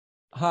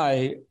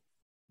Hi,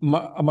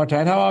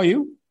 Martijn, how are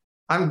you?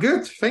 I'm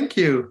good. Thank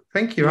you.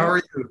 Thank you. How Yeah,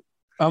 are you?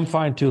 I'm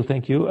fine too,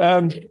 thank you.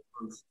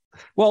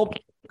 Well,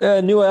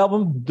 new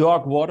album,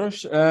 Dark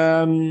Waters.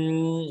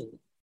 When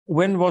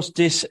was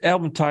this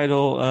album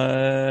title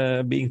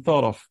being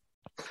thought of?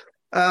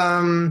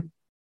 Um,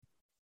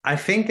 I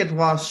think it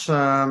was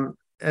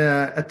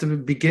at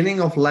the beginning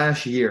of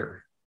last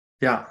year.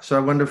 Yeah.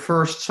 So when the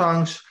first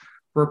songs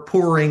were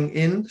pouring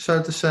in,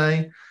 so to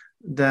say,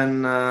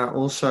 then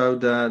also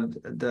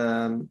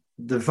the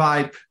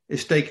vibe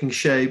is taking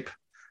shape,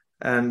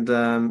 and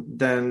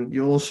then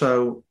you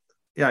also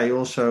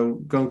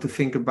going to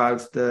think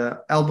about the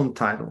album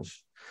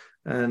titles.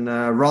 And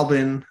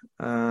Robin,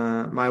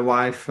 my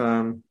wife,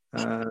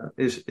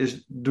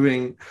 is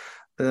doing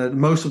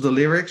most of the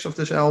lyrics of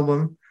this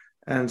album,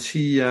 and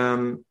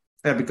yeah,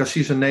 because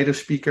she's a native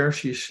speaker,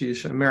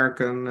 she's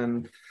American,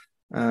 and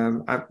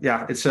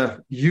it's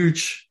a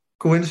huge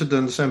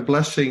coincidence and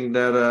blessing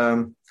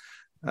that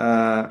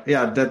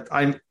that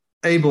I'm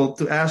able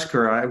to ask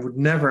her. I would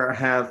never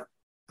have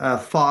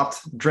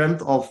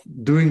dreamt of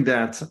doing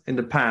that in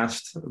the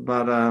past,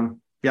 but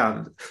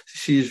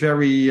she's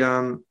very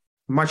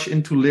much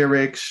into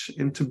lyrics,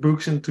 into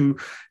books, into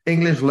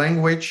English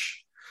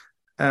language.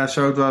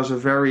 So it was a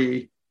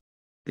very,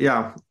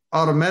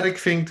 automatic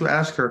thing to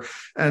ask her.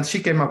 And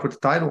she came up with the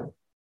title.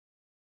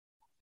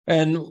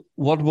 And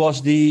what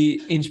was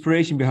the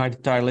inspiration behind the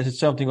title? Is it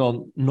something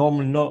on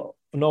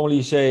normally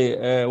you say,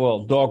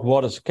 Dark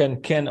Waters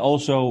can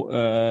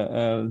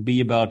also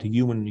be about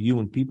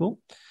human people.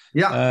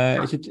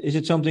 Yeah. Is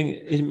it something?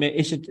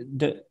 Is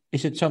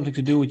it something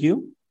to do with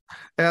you?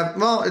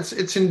 Well,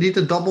 it's indeed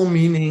a double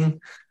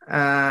meaning,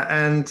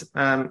 and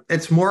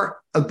it's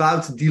more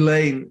about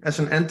Delane as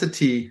an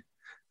entity,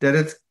 that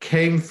it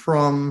came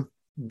from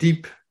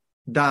deep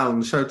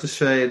down, so to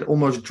say. It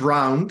almost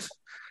drowned.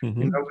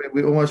 Mm-hmm. You know,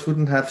 we almost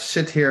wouldn't have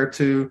sit here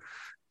to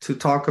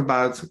talk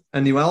about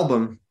a new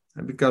album,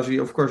 because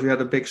of course we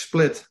had a big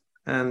split,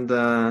 and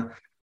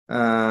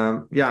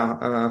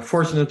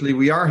fortunately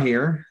we are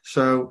here.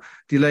 So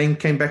Delane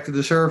came back to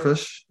the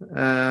surface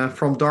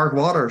from Dark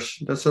Waters.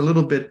 That's a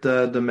little bit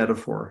the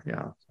metaphor.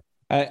 Yeah.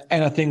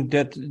 And I think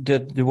that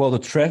the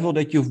travel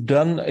that you've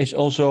done is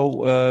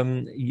also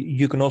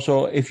you can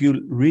also, if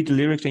you read the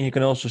lyrics, and you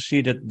can also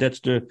see that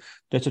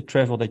that's a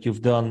travel that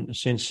you've done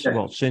since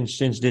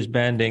since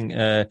disbanding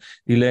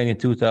Delane in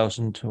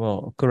 2000.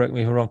 Well, correct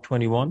me if I'm wrong,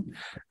 21.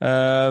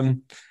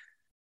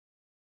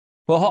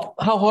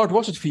 How hard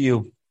was it for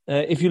you?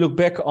 If you look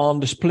back on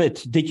the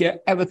split, did you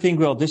ever think,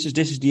 well, this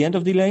is the end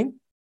of Delane?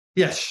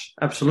 Yes,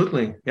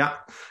 absolutely. Yeah,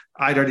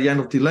 either the end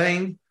of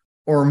Delane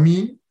or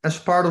me as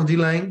part of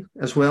Delane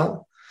as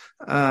well.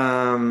 It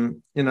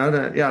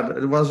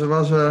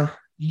was a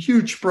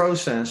huge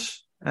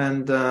process,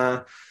 and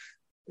there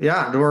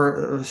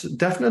were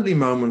definitely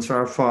moments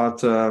where I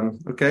thought,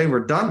 okay,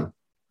 we're done.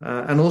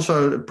 And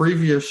also the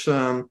previous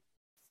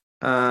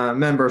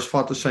members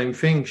thought the same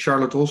thing.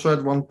 Charlotte also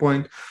at one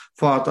point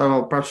thought, oh,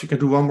 well, perhaps we can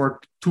do one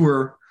more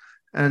tour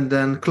and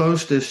then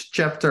close this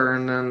chapter,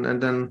 and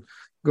then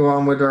go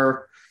on with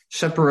our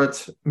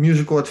separate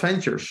musical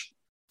adventures.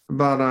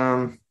 But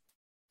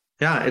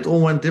it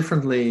all went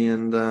differently,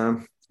 and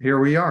here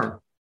we are.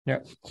 Yeah.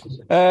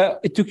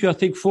 It took you, I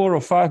think, 4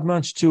 or 5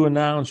 months to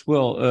announce,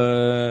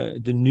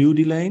 the new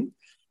Delane.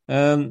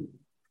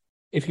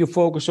 If you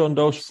focus on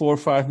those 4 or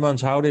 5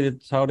 months, how did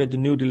the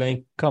new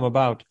Delane come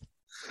about?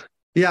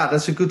 Yeah,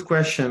 that's a good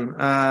question.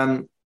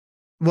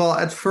 Well,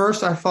 at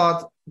first I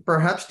thought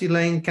perhaps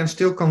Delane can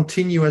still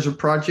continue as a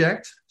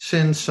project,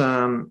 since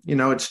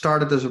it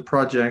started as a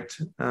project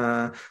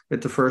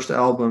with the first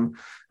album,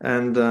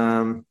 and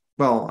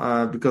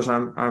because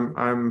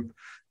I'm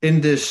in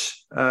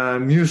this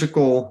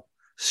musical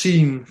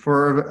scene,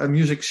 for a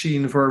music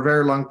scene, for a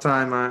very long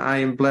time. I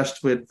am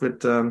blessed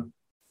with a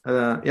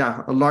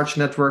large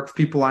network of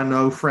people I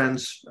know,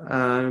 friends,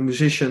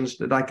 musicians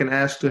that I can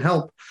ask to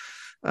help,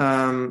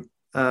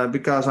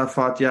 because I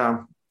thought,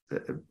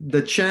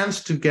 the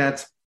chance to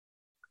get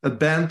a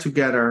band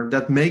together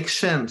that makes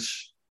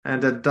sense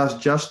and that does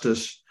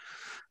justice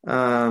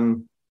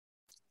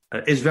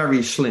is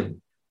very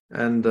slim.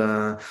 And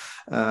but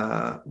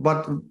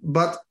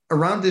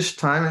around this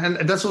time, and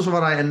that's also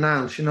what I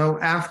announced,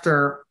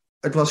 after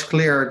it was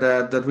clear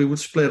that we would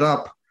split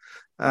up,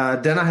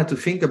 then I had to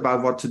think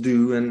about what to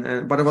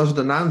do, but it wasn't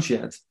announced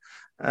yet.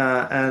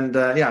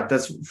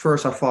 That's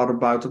first I thought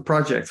about the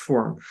project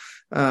form,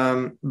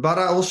 but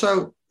I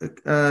also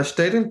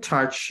stayed in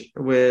touch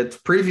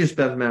with previous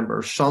band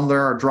members,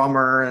 Sander, a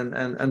drummer,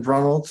 and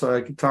Ronald,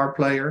 a guitar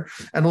player,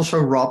 and also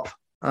Rob.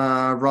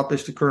 Rob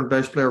is the current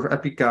bass player of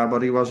Epica,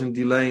 but he was in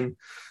Delane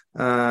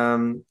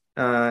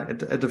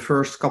at the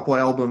first couple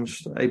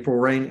albums, the April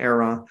Rain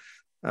era.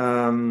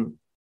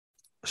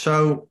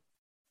 So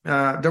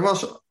there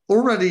was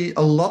already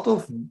a lot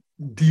of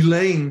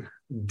Delane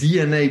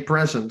DNA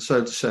present,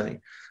 so to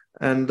say.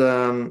 And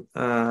so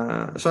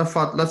I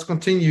thought, let's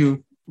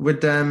continue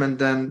with them and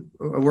then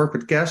work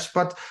with guests.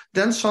 But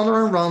then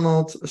Sander and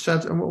Ronald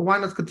said, why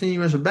not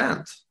continue as a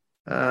band?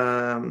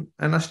 And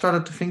I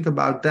started to think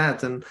about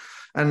that, and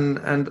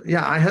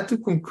yeah, I had to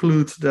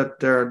conclude that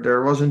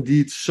there was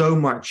indeed so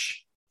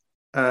much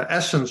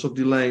essence of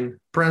Delaine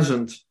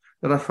present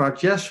that I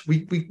thought, yes,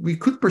 we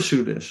could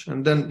pursue this.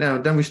 And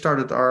then we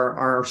started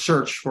our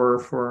search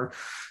for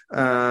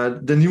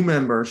the new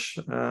members,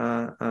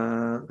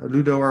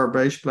 Ludo, our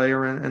bass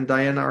player, and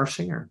Diana, our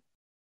singer.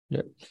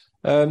 Yeah.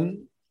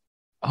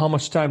 How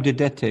much time did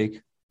that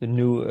take? The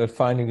new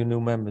finding the new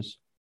members.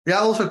 Yeah,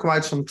 also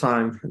quite some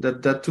time.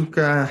 That took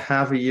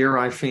half a year,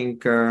 I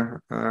think,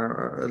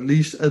 at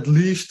least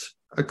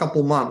a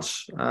couple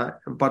months.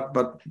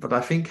 But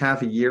I think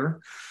half a year.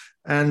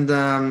 And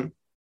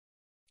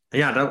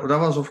yeah, that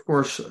was of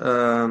course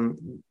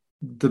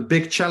the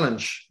big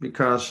challenge,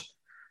 because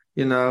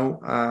we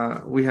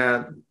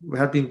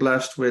had been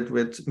blessed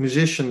with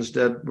musicians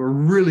that were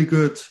really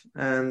good,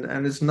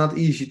 and it's not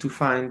easy to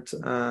find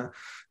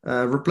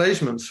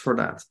replacements for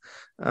that.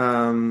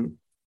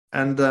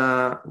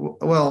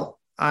 Well,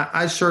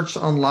 I searched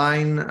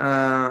online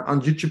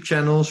on YouTube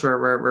channels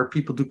where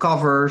people do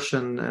covers,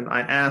 and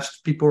I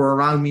asked people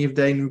around me if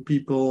they knew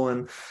people,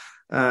 and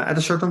at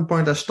a certain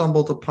point I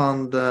stumbled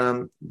upon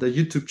the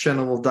YouTube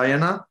channel of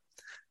Diana,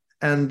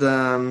 and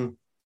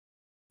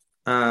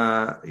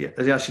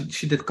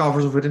she did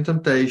covers of Within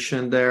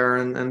Temptation there,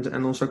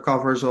 and also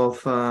covers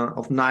of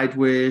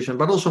Nightwish,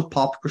 but also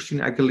pop,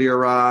 Christina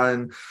Aguilera,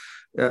 and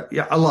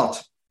a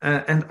lot.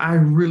 And I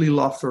really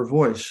loved her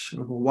voice.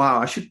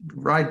 Wow, I should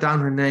write down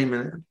her name,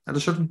 and at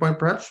a certain point,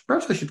 perhaps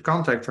I should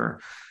contact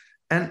her.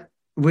 And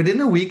within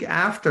a week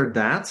after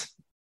that,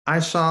 I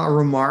saw a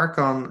remark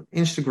on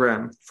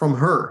Instagram from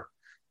her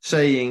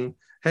saying,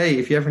 "Hey,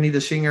 if you ever need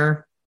a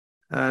singer,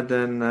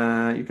 then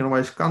you can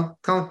always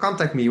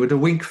contact me," with a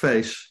wink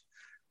face.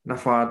 And I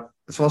thought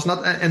this was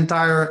not an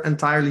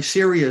entirely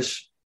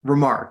serious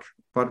remark,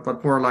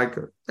 but more like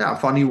a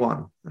funny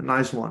one, a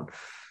nice one.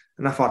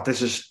 And I thought,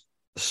 this is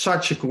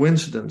such a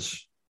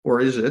coincidence,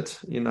 or is it?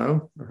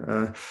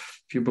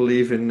 If you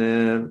believe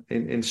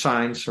in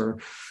science, or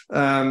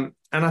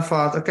and I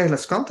thought, okay,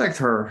 let's contact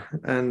her.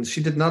 And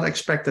she did not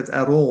expect it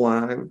at all.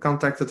 I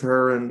contacted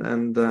her,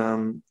 and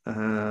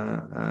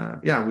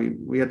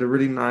we had a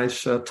really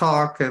nice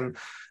talk, and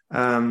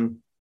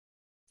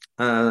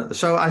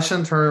so I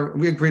sent her.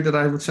 We agreed that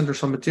I would send her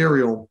some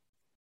material,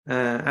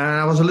 and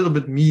I was a little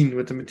bit mean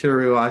with the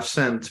material I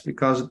sent,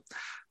 because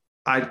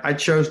I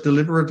chose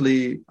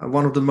deliberately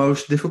one of the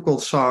most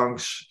difficult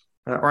songs,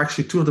 or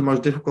actually two of the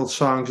most difficult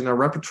songs in our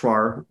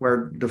repertoire,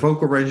 where the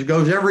vocal range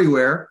goes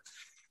everywhere,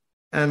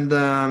 and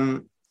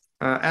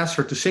asked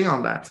her to sing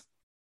on that.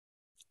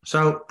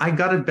 So I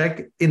got it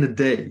back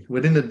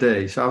within a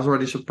day. So I was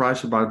already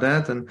surprised about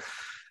that. And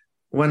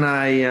when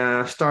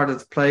I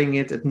started playing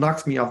it, it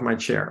knocked me off my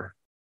chair.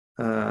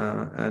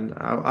 And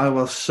I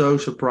was so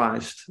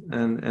surprised,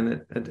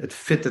 and it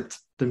fitted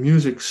the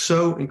music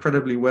so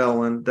incredibly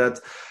well, and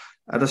that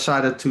I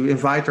decided to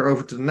invite her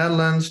over to the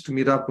Netherlands to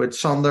meet up with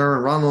Sander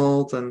and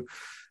Ronald, and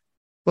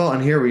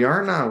here we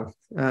are now.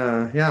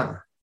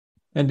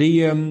 And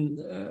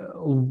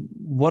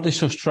what is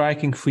so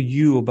striking for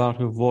you about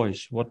her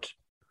voice? What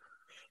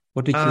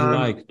did you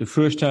like the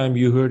first time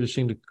you heard her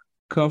sing the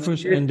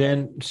covers, and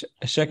then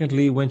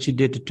secondly when she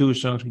did the two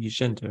songs that you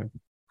sent her?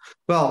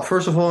 Well,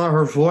 first of all,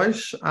 her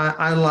voice.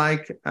 I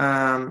like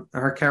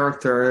her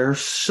character.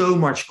 There's so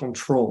much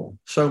control,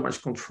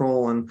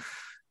 and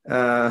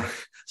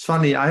it's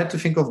funny. I had to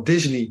think of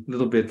Disney a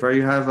little bit, where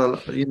you have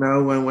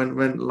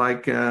when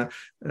like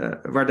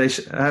where they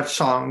have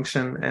songs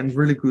and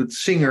really good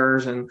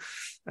singers, and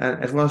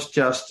it was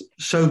just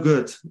so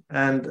good.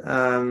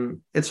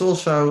 And it's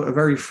also a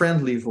very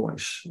friendly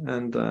voice,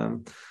 and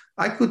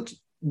I could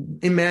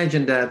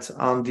imagine that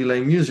on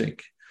Delay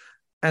Music.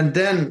 And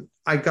then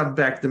I got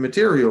back the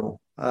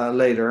material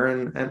later,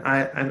 and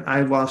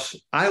I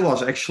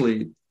was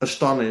actually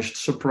astonished,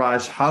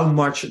 surprised how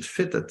much it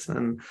fitted,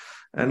 and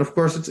of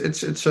course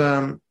it's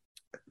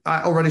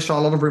I already saw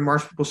a lot of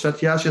remarks. People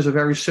said, yeah, she has a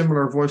very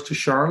similar voice to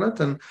Charlotte,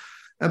 and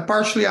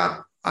partially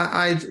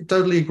I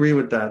totally agree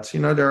with that.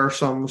 There are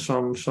some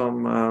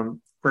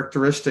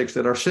characteristics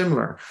that are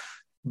similar,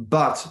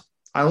 but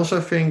I also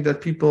think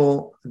that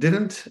people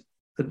didn't.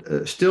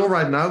 Still,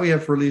 right now we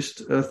have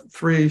released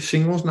 3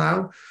 singles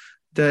now.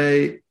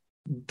 They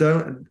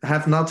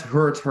have not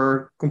heard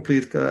her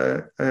complete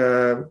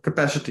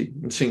capacity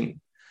in singing,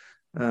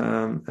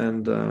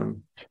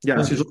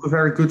 she's also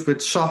very good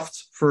with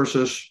soft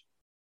versus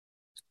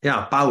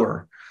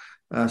power.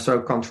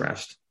 So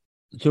contrast.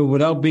 So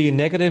without being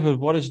negative, but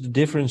what is the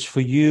difference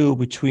for you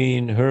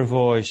between her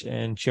voice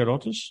and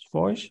Charlotte's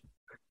voice?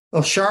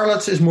 Well,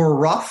 Charlotte's is more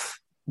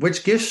rough,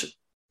 which gives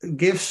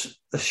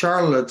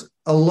Charlotte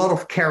a lot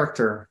of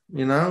character.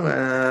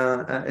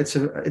 It's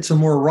a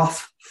more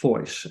rough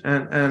voice,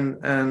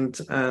 and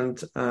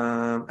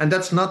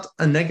that's not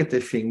a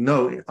negative thing.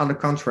 No, on the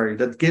contrary,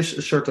 that gives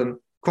a certain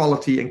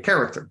quality and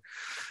character.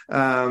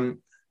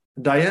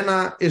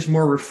 Diana is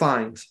more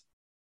refined,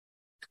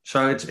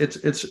 so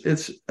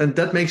it's and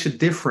that makes it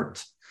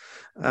different.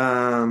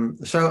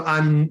 So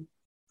I'm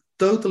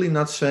totally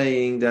not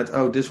saying that,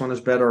 oh, this one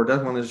is better or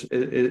that one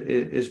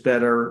is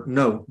better.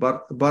 No,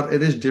 but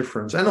it is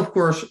different. And of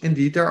course,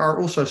 indeed, there are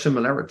also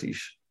similarities.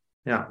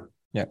 Yeah.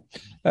 Yeah.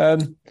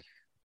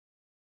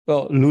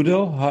 Well,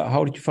 Ludo,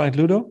 how did you find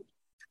Ludo?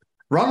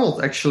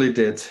 Ronald actually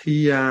did.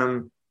 He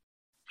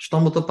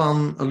stumbled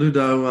upon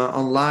Ludo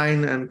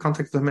online and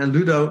contacted him. And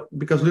Ludo,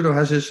 because Ludo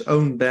has his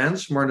own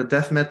bands, more in the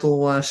death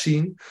metal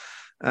scene,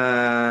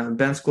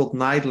 bands called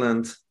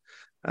Nightland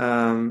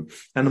and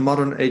the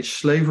Modern Age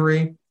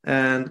Slavery.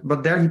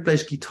 But there he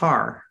plays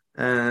guitar.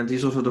 And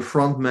he's also the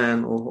front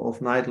man of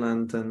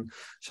Nightland. And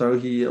so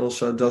he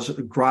also does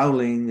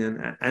growling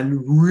and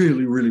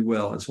really, really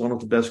well. It's one of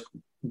the best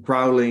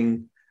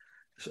growling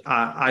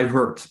I've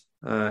heard.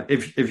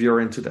 If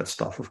you're into that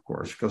stuff, of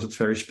course, because it's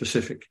very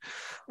specific.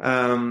 We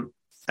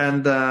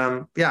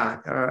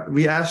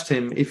asked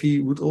him if he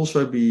would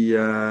also be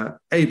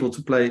able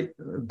to play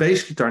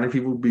bass guitar and if he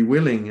would be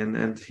willing.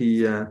 And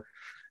he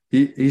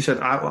said,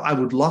 I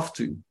would love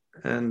to.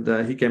 And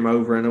he came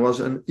over and there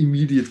was an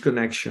immediate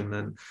connection.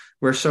 And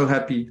we're so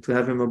happy to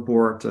have him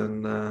aboard.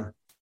 And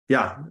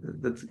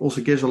that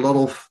also gives a lot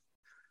of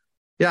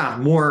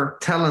more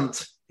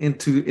talent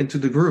into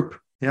the group.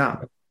 Yeah.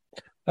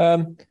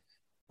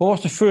 What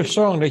was the first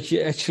song that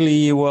you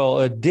actually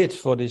did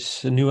for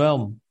this new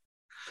album?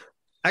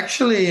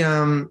 Actually,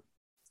 do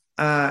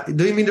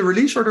you mean the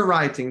release or the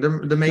writing? The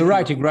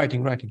writing.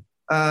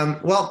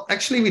 Well,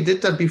 actually, we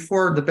did that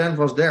before the band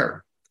was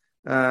there.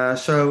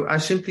 So I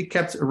simply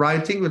kept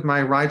writing with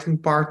my writing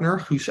partner,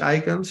 Guus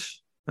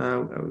Eikens.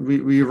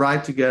 We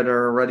write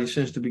together already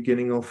since the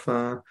beginning of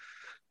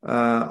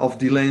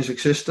Delane's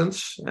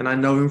existence, and I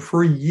know him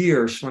for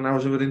years. When I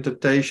was with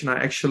Temptation,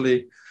 I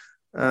actually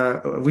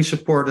we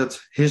supported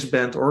his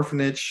band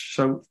Orphanage,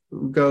 so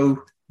we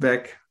go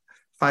back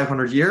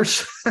 500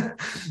 years.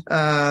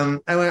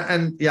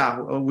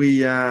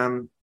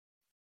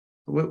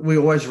 We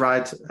always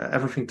write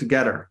everything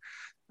together.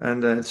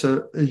 And it's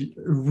a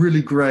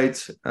really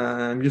great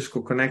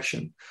musical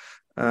connection,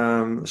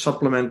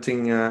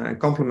 supplementing and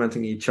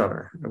complementing each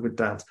other with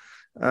that.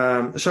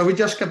 So we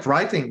just kept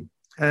writing.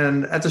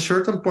 And at a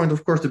certain point,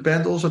 of course, the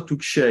band also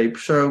took shape.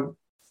 So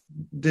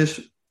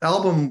this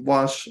album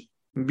was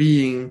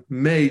being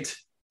made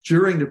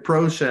during the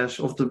process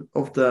of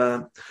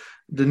the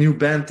new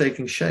band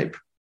taking shape.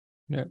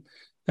 Yeah.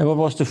 And what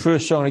was the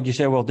first song that you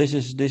said, well, this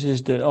is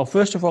the... Oh,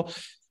 first of all,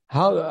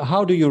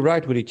 how do you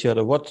write with each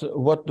other?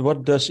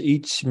 What does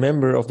each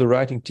member of the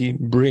writing team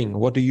bring?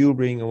 What do you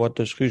bring and what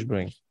does Guus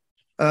bring?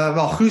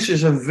 Guus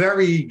is a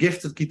very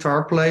gifted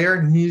guitar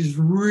player. He's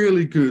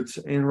really good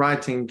in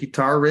writing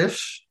guitar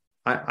riffs.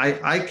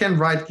 I can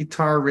write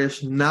guitar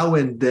riffs now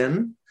and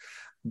then,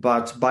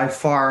 but by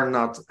far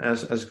not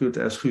as good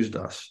as Guus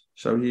does.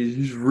 So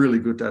he's really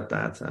good at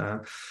that.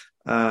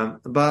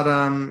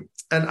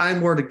 And I'm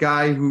more the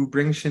guy who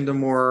brings in the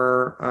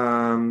more...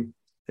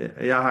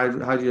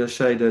 how do you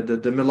say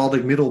the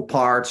melodic middle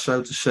part,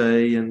 so to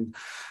say, and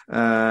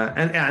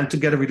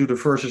together we do the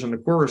verses and the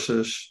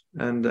choruses,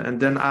 and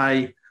then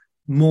I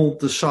mold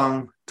the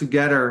song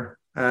together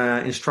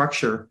in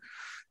structure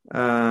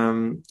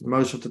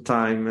most of the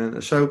time,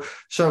 and so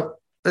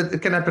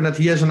it can happen that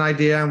he has an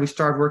idea and we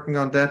start working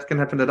on that. It can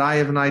happen that I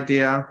have an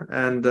idea,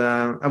 and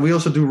we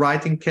also do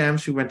writing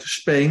camps. We went to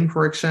Spain,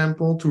 for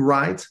example, to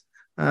write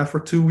for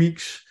 2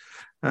 weeks.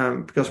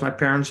 Because my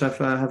parents have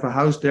a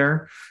house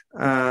there.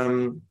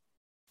 And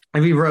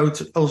we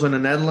wrote also in the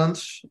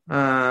Netherlands.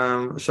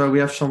 So we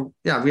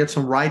had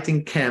some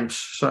writing camps,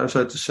 so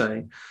to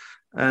say.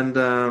 And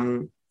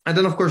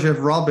then of course you have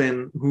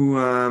Robin, who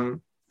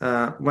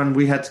when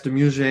we had the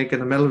music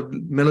and the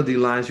melody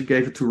lines, you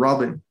gave it to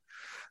Robin.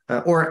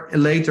 Or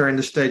later in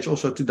the stage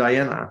also to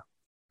Diana.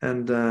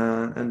 And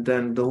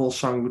then the whole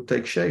song would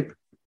take shape.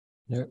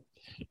 Yeah.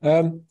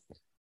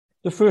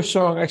 The first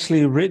song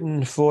actually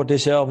written for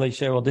this album, you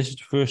say, well, this is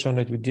the first song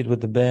that we did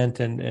with the band,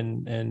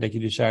 and that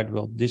you decided,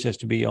 well, this has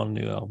to be on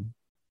the new album.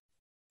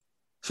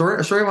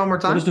 Sorry, one more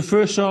time. What is the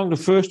first song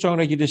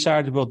that you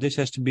decided, well, this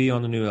has to be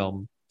on the new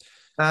album?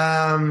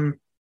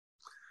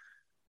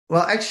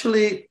 Well,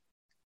 actually,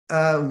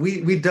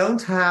 we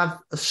don't have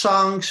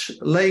songs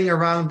laying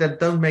around that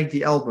don't make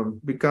the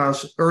album,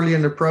 because early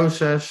in the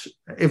process,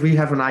 if we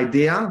have an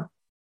idea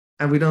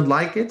and we don't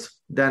like it,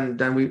 then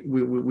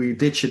we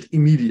ditch it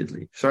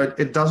immediately. So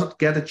it doesn't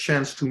get a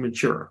chance to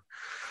mature.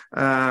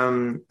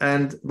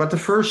 But the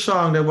first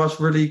song that was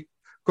really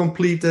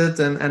completed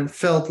and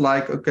felt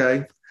like,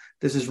 okay,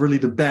 this is really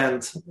the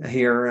band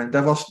here. And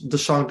that was the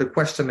song The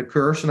Quest and the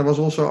Curse. And it was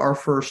also our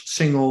first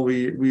single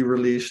we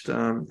released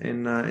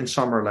in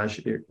summer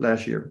last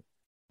year.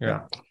 Yeah.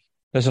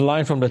 There's a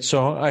line from that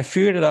song. I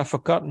fear that I've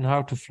forgotten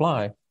how to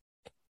fly.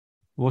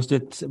 Was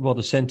that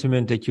the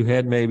sentiment that you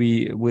had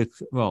maybe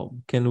with, well,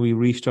 can we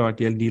restart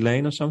the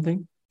Delane or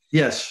something?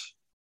 Yes,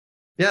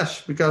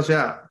 because it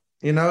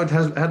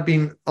had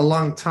been a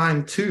long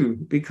time too,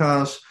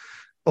 because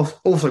of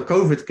also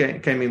COVID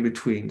came in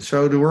between.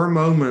 So there were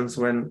moments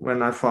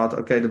when I thought,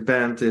 okay, the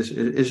band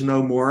is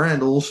no more,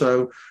 and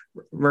also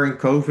we're in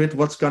COVID.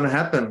 What's going to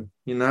happen?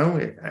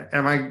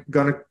 Am I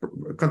going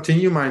to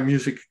continue my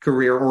music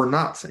career or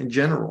not in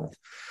general?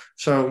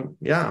 So,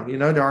 yeah,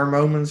 there are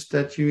moments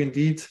that you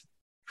indeed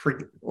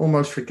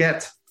almost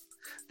forget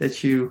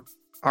that you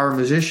are a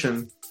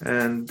musician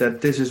and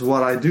that this is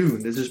what I do.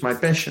 This is my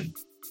passion.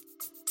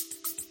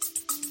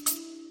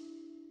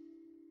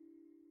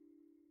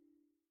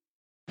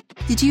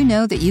 Did you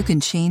know that you can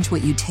change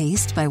what you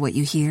taste by what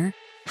you hear?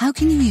 How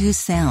can you use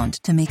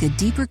sound to make a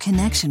deeper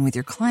connection with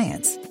your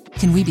clients?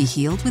 Can we be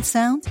healed with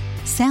sound?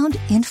 Sound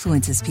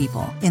influences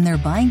people in their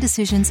buying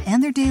decisions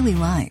and their daily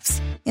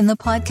lives. In the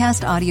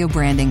podcast Audio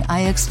Branding,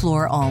 I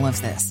explore all of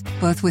this,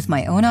 both with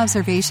my own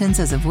observations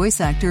as a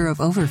voice actor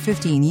of over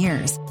 15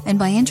 years and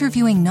by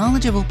interviewing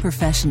knowledgeable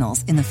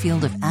professionals in the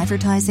field of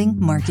advertising,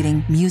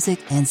 marketing, music,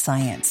 and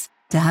science.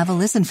 To have a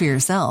listen for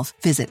yourself,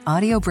 visit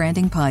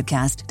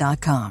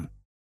audiobrandingpodcast.com.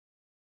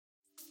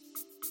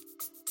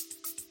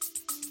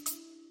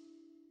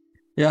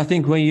 Yeah, I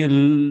think when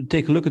you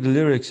take a look at the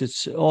lyrics,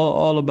 it's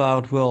all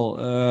about,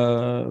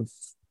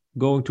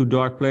 going to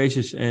dark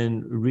places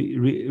and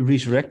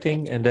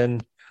resurrecting. And then,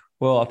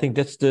 I think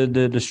that's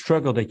the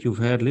struggle that you've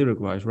had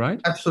lyric-wise,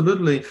 right?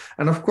 Absolutely.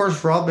 And of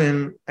course,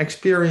 Robin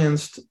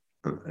experienced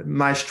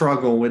my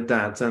struggle with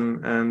that.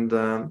 And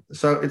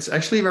so it's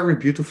actually very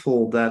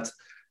beautiful that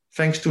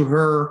thanks to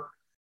her,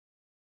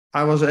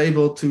 I was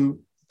able to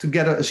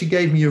she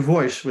gave me a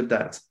voice with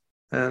that.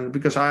 And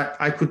because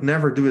I could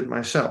never do it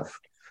myself.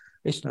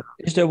 Is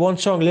there one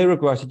song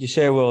lyric-wise that you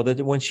say,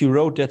 that when she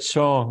wrote that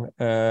song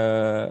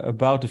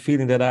about the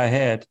feeling that I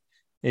had,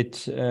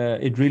 it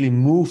really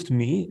moved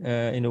me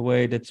in a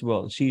way that,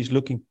 she's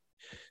looking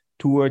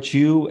towards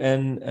you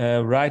and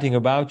writing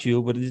about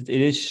you, but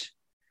it's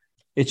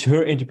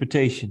her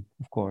interpretation,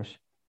 of course.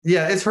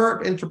 Yeah, it's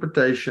her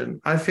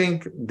interpretation. I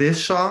think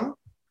this song,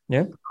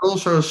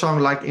 also a song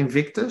like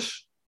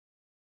Invictus,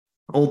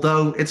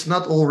 although it's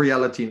not all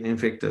reality in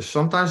Invictus.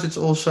 Sometimes it's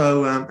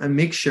also a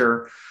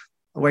mixture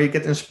where you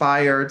get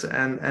inspired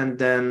and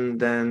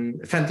then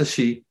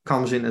fantasy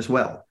comes in as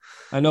well.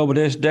 I know, but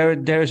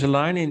there's a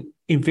line in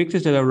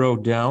Invictus that I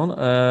wrote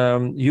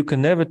down. You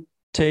can never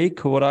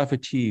take what I've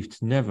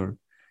achieved. Never.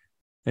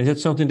 Is that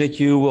something that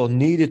you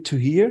needed to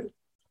hear?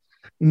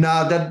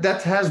 No,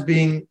 that has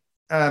been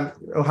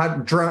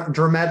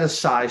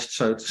dramatized,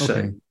 so to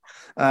say.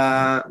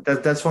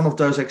 That's one of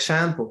those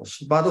examples.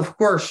 But of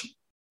course,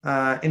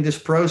 in this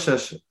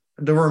process,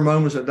 there were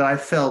moments that I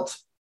felt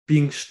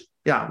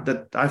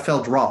that I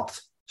felt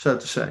robbed, so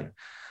to say,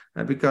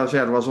 because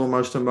it was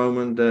almost a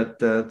moment that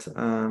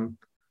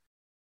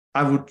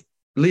I would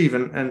leave,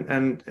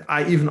 and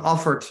I even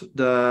offered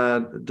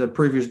the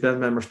previous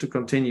band members to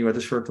continue at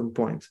a certain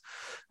point.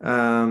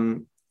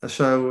 So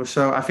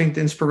I think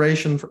the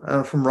inspiration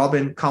from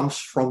Robin comes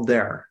from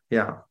there.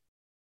 Yeah.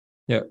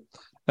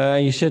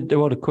 You said there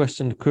was a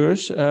question, the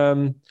curse.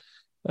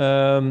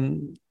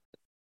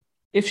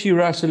 If she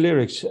writes the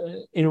lyrics,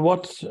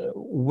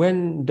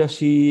 when does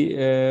he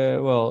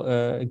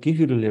give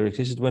you the lyrics?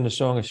 Is it when the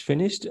song is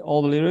finished,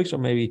 all the lyrics, or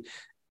maybe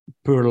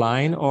per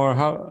line, or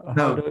how?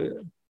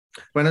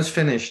 When it's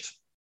finished.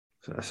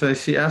 So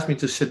she asked me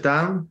to sit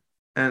down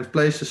and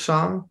plays the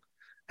song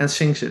and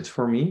sings it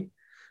for me,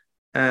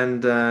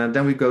 and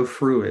then we go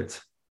through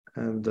it,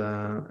 and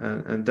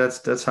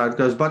that's how it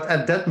goes. But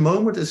at that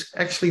moment, it's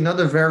actually not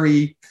a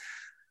very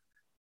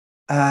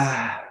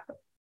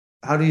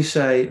how do you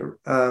say,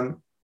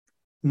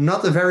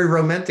 not a very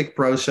romantic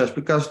process,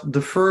 because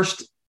the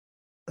first,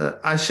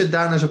 I sit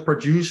down as a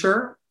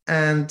producer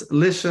and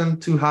listen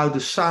to how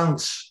the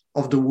sounds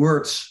of the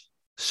words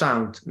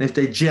sound, and if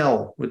they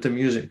gel with the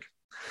music.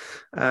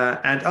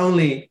 And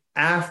only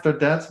after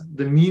that,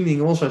 the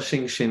meaning also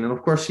sinks in. And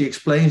of course, he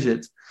explains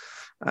it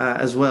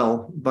as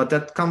well, but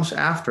that comes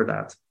after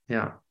that.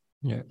 Yeah.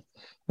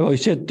 Well, you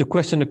said the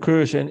question, the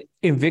curse, and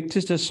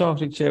Invictus, the song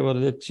that you said,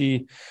 that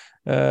she...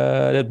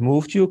 that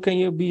moved you. Can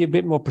you be a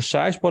bit more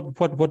precise?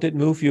 What did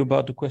move you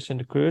about the question,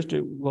 the curse,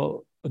 the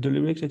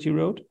lyrics that you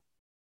wrote?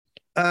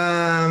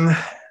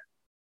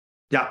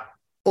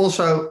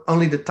 Also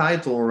only the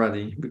title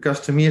already, because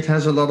to me it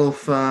has a lot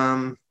of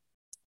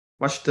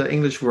what's the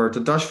English word? The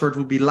Dutch word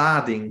would be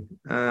lading.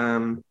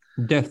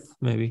 Death,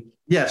 maybe.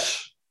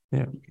 Yes.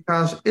 Yeah.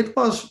 Because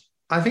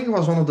I think it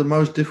was one of the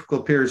most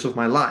difficult periods of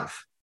my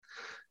life,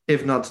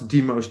 if not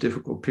the most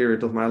difficult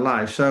period of my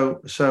life.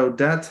 So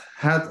that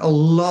had a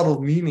lot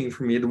of meaning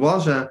for me. It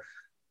was a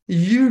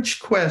huge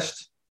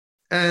quest,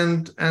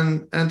 and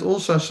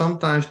also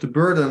sometimes the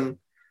burden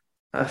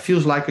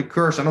feels like a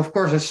curse. And of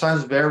course, it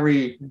sounds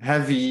very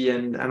heavy,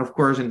 and of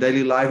course, in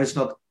daily life, it's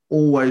not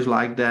always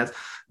like that.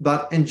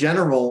 But in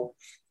general,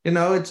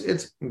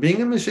 it's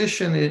being a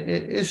musician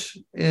is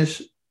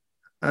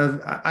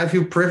I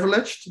feel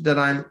privileged that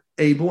I'm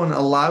able and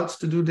allowed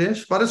to do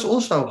this, but it's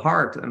also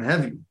hard and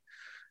heavy.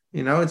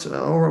 It's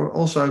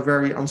also a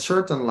very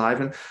uncertain life.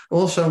 And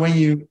also when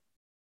you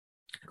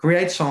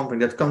create something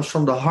that comes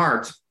from the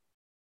heart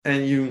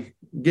and you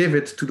give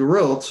it to the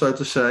world, so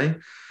to say,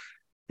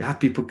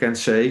 people can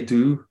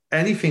do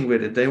anything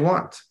with it they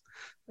want.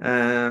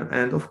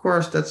 And of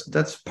course,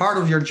 that's part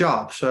of your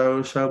job.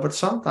 But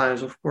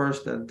sometimes, of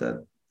course,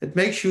 that it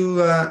makes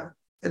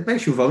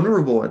you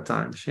vulnerable at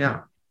times.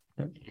 Yeah.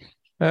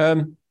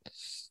 Um,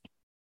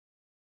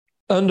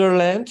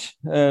 Underland,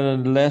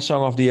 the last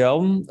song of the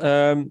album.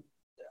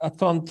 I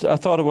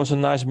thought it was a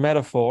nice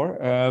metaphor.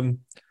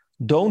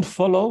 Don't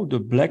follow the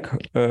black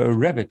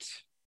rabbit.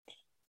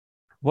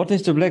 What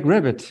is the black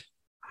rabbit?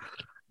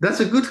 That's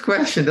a good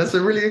question. That's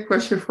a really good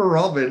question for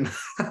Robin.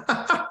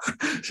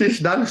 She's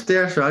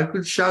downstairs, so I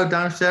could shout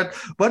downstairs,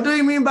 "What do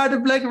you mean by the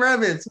black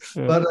rabbit?"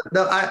 But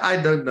no, I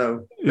don't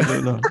know. You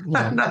don't know.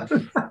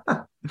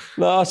 No.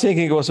 No, I was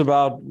thinking it was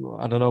about,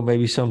 I don't know,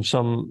 maybe some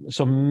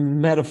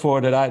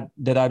metaphor that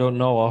I don't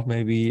know of.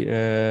 Maybe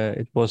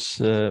it was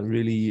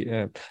really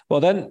well.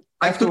 Then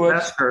I could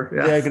afterwards, ask her.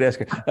 yeah, I could ask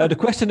her. The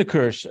Quest and the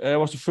Curse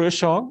was the first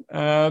song.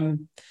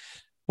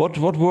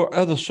 What were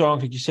other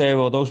songs that you say?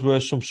 Well, those were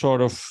some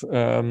sort of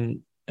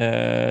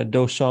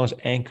those songs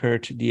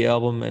anchored the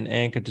album and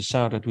anchored the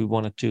sound that we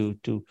wanted to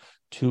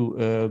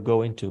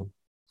go into.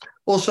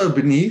 Also,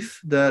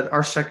 Beneath,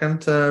 our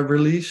second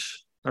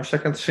release, our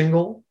second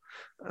single.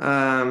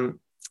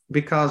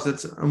 Because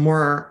it's a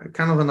more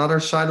kind of another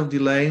side of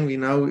Delain. We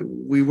know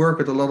we work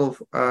with a lot of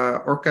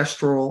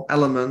orchestral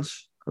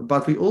elements,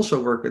 but we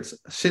also work with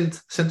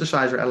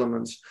synthesizer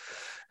elements.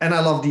 And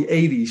I love the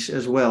 80s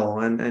as well.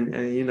 And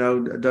you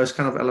know, those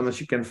kind of elements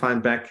you can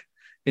find back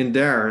in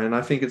there. And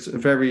I think it's a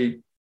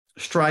very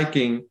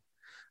striking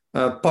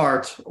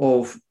part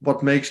of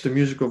what makes the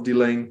music of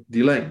Delain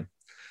Delain.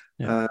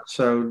 Yeah.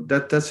 So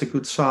that's a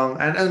good song,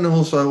 and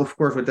also of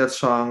course with that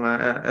song,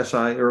 as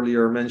I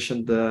earlier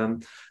mentioned,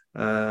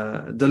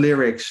 the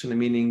lyrics and the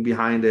meaning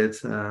behind it.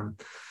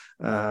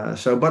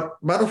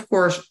 But of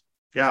course,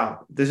 yeah,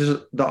 this is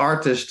the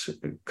artist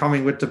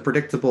coming with the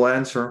predictable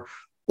answer.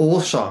 All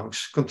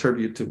songs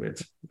contribute to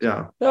it.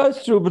 Yeah,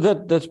 that's true,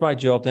 but that's my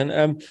job then.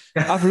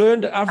 I've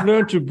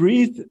learned to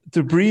breathe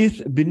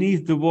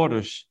beneath the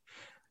waters.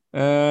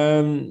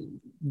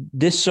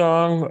 This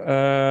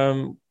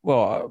song,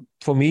 well,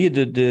 for me,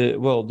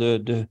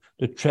 the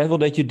travel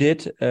that you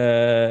did,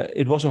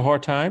 it was a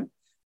hard time,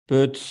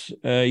 but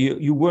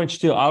you weren't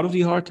still out of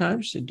the hard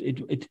times.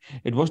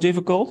 It was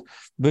difficult,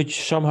 but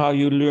somehow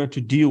you learned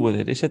to deal with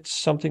it. Is that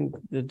something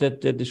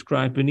that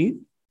described Beneath?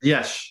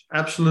 Yes,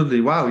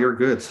 absolutely. Wow, you're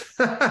good.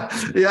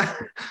 Yeah,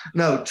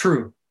 no,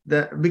 true.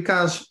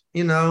 Because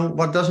you know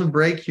what doesn't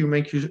break you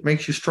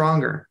makes you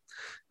stronger,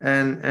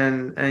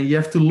 and you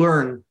have to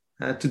learn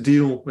to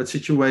deal with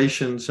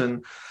situations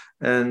and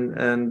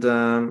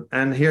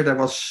here that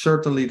was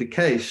certainly the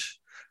case,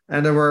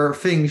 and there were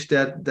things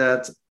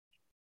that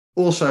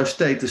also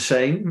stayed the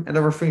same, and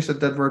there were things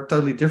that were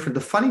totally different.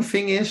 The funny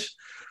thing is,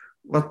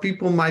 what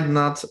people might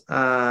not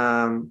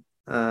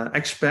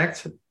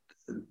expect,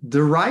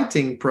 the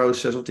writing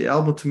process of the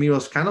album to me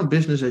was kind of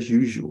business as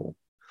usual,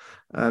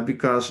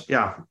 because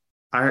yeah,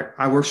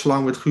 I worked so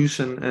long with Guus,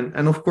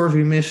 and of course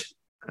we missed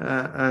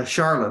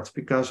Charlotte,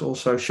 because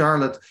also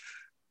Charlotte,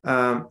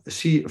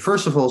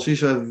 first of all,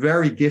 she's a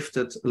very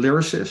gifted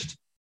lyricist,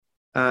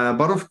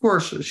 but of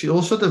course she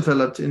also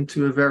developed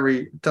into a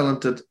very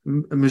talented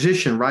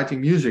musician,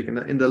 writing music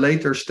in the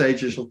later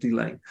stages of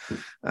Delain.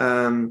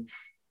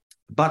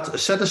 But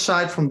set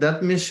aside from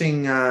that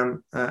missing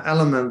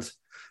element,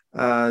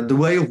 the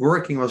way of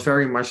working was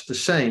very much the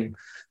same.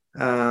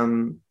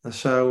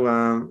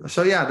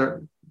 So yeah,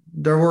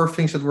 there were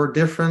things that were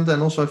different,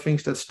 and also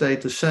things that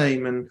stayed the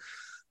same, and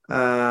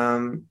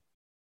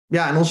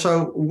yeah, and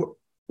also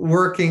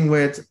working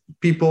with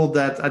people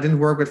that I didn't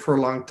work with for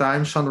a long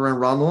time, Sander and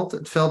Ronald,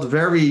 it felt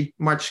very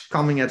much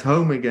coming at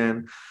home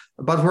again.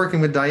 But working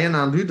with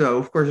Diana and Ludo,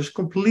 of course, is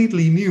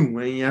completely new,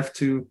 and you have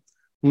to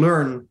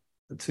learn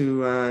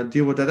to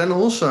deal with that. And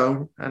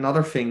also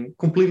another thing,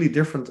 completely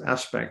different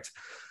aspect,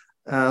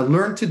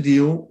 learn to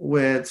deal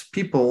with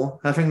people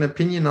having an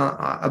opinion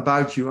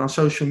about you on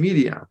social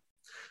media,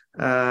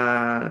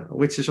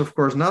 which is of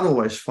course not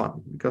always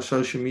fun, because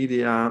social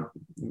media,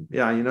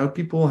 yeah, you know,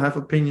 people have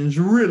opinions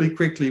really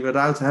quickly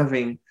without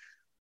having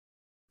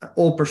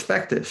all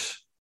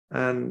perspectives,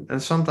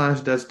 and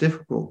sometimes that's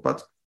difficult,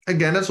 but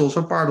again, that's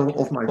also part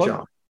of my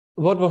job.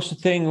 What was the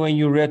thing when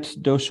you read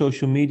those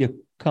social media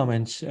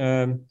comments?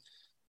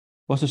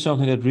 Was there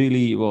something that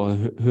really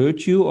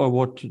hurt you,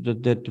 or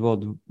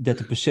that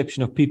the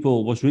perception of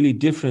people was really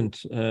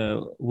different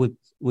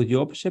with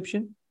your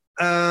perception?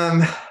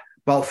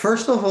 Well,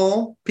 first of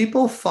all,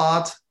 people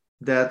thought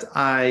that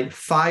I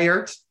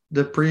fired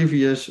the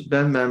previous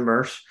band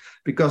members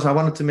because I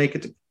wanted to make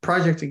it a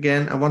project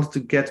again. I wanted to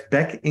get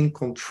back in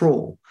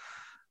control.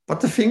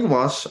 But the thing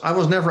was, I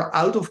was never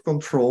out of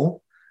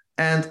control.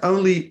 And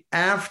only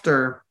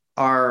after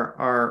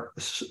our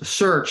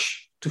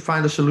search to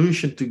find a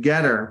solution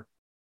together,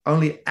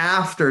 only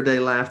after they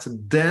left,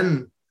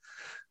 then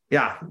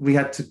yeah, we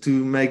had to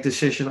make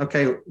decision.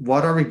 Okay,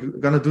 what are we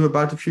going to do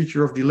about the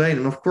future of Delain?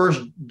 And of course,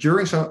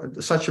 during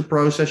such a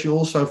process, you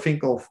also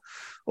think of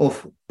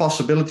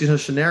possibilities and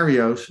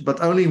scenarios, but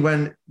only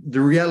when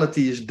the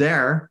reality is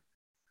there,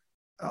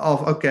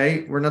 of,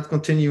 okay, we're not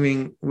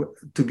continuing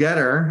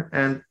together,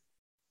 and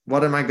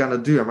what am I going to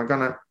do? Am I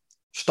going to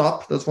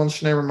stop? That's one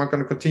scenario. Am I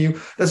going to continue?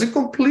 That's a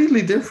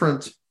completely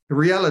different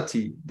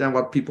reality than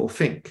what people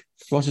think.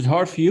 Was it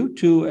hard for you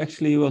to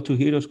actually, well, to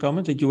hear those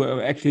comments that you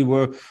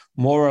were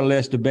more or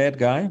less the bad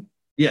guy?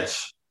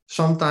 Yes,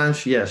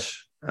 sometimes yes.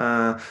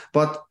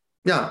 But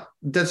yeah,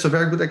 that's a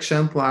very good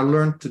example. I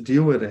learned to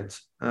deal with it.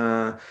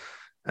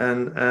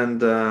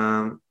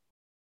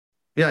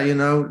 Yeah, you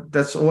know,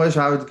 that's always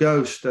how it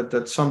goes,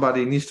 that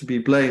somebody needs to be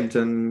blamed.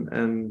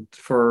 And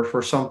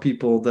for some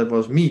people, that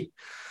was me.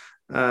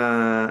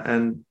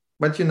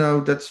 But, you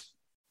know, that's,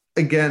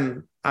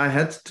 again, I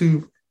had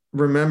to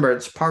remember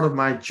it's part of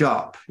my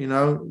job. You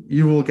know,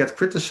 you will get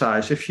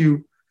criticized. If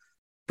you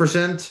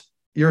present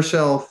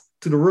yourself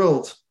to the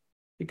world,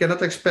 you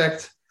cannot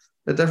expect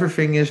that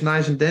everything is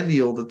nice and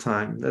dandy all the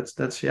time.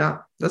 That's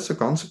a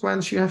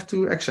consequence you have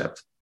to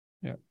accept.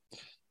 Yeah.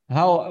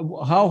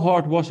 How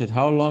hard was it?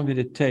 How long did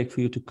it take for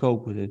you to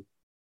cope with it?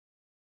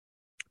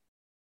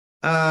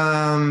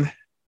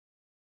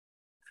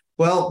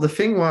 Well, the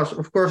thing was,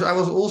 of course, I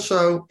was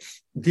also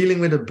dealing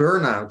with a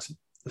burnout.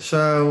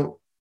 So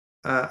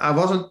I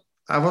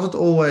wasn't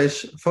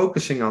always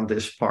focusing on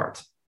this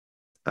part.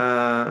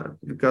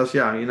 Because,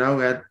 yeah, you know,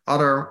 we had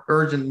other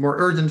more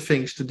urgent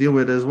things to deal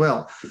with as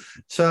well.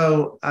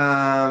 So,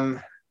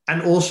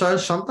 and also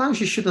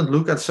sometimes you shouldn't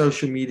look at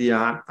social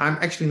media. I'm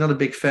actually not a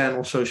big fan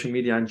of social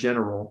media in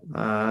general.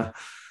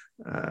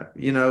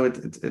 You know,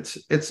 it's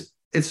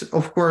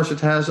of course, it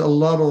has a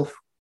lot of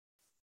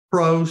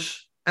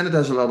pros and it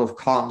has a lot of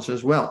cons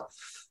as well.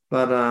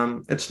 But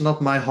it's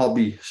not my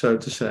hobby, so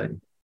to say.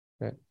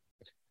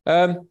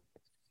 Okay.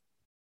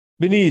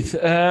 Beneath.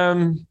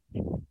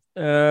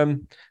 There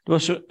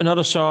was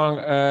another song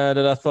that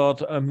I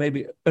thought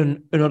maybe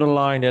another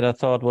line that I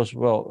thought was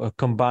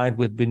combined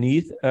with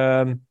Beneath.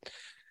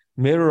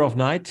 Mirror of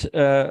Night.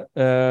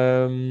 Ruud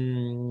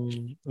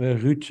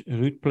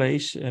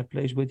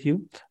plays with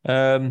you.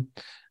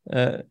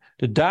 The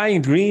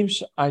Dying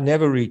Dreams I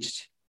never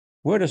reached.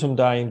 Were there some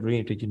dying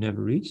dreams that you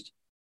never reached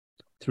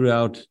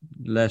throughout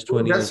the last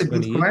 20 years? That's a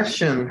good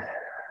question.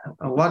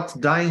 What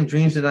dying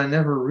dreams did I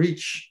never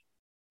reach?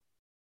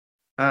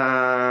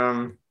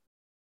 Well,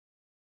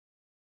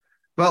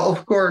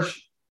 of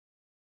course,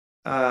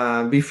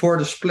 before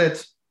the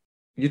split,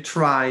 you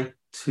try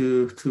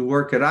to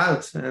work it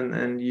out,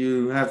 and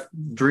you have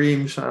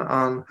dreams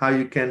on how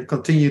you can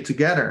continue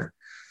together,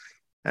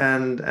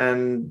 and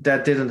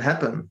that didn't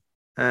happen,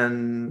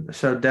 and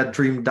so that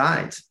dream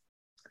died,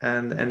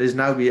 and is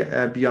now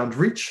beyond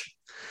reach.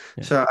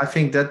 Yeah. So I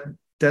think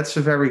that's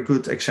a very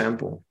good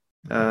example.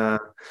 But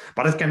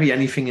it can be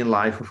anything in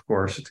life, of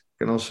course. It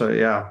can also,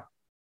 yeah.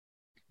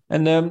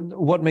 And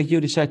what made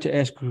you decide to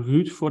ask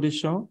Ruud for this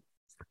song?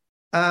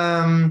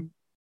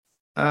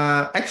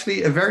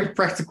 Actually, a very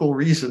practical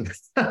reason.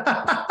 No,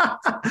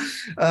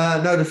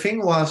 the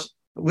thing was,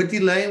 with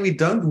Delain, we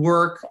don't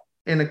work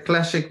in a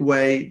classic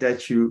way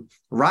that you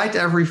write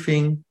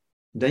everything,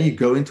 then you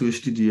go into a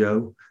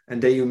studio,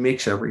 and then you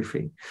mix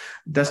everything.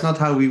 That's not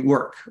how we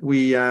work.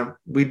 We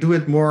do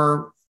it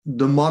more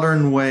the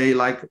modern way,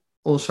 like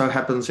also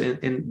happens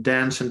in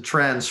dance and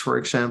trance, for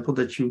example,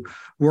 that you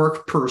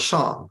work per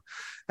song.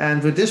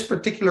 And with this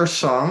particular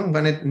song,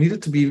 when it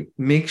needed to be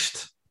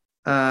mixed,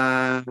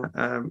 there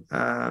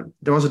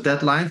was a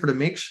deadline for the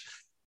mix.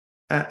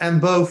 And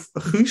both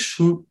Guus,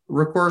 who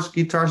records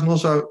guitars, and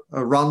also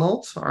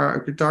Ronald, our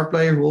guitar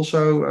player, who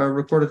also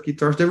recorded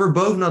guitars, they were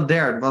both not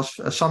there. It was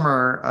a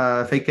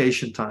summer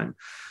vacation time.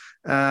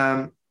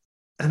 And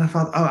I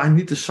thought, I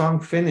need the song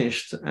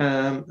finished.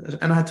 And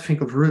I had to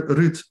think of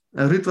Ruud.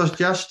 Ruud was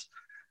just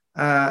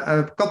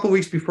a couple of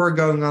weeks before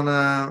going on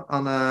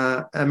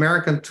a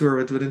American tour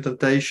with Within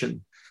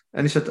Temptation.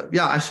 And he said,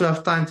 yeah, I still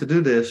have time to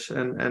do this.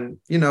 And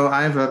you know,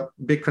 I have a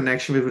big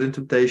connection with Within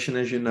Temptation,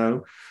 as you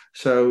know.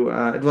 So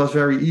it was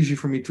very easy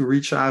for me to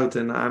reach out.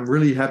 And I'm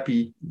really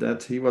happy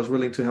that he was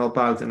willing to help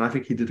out. And I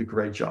think he did a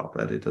great job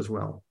at it as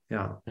well.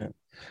 Yeah.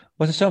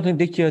 Was it something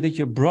that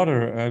your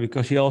brother,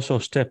 because he also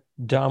stepped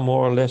down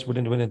more or less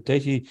within the Within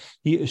Temptation,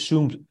 he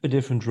assumed a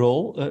different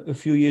role a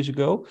few years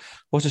ago?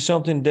 Was it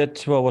something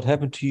that, what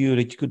happened to you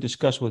that you could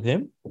discuss with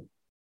him?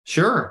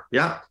 Sure.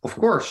 Yeah, of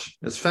course.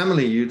 It's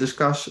family. You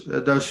discuss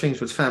those things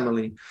with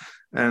family.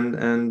 And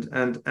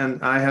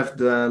I have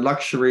the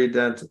luxury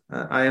that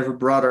I have a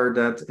brother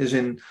that is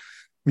in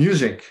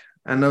music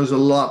and knows a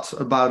lot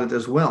about it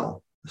as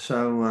well.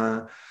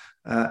 So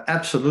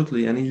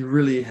absolutely. And he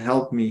really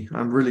helped me.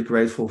 I'm really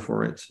grateful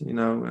for it. You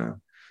know,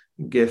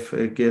 give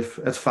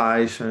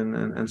advice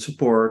and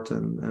support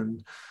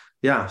and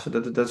yeah, so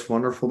that's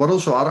wonderful. But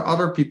also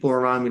other people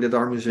around me that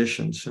are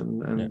musicians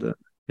and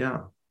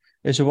yeah.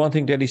 Is there one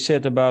thing that he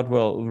said about,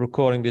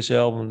 recording this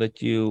album that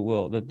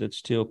that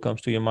still comes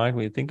to your mind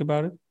when you think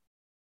about it?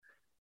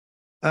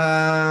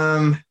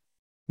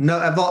 No,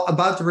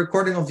 about the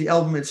recording of the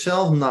album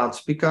itself,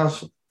 not,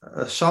 because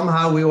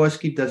somehow we always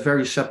keep that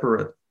very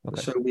separate.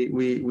 Okay. So we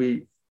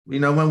you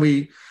know, when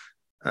we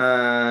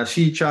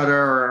see each other,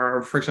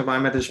 or for example,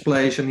 I'm at his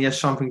place and he has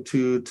something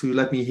to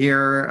let me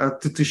hear,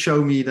 to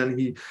show me, then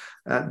he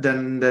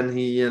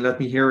let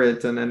me hear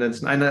it, and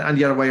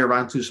the other way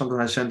around too.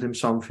 Sometimes I send him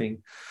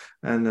something,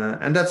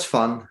 and that's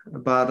fun.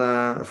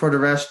 But for the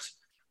rest,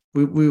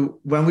 we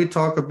when we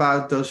talk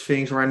about those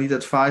things where I need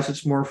advice,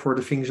 it's more for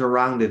the things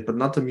around it, but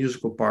not the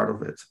musical part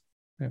of it.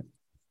 Yeah.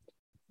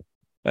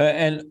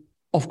 And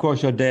of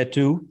course, your dad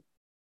too.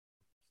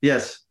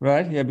 Yes.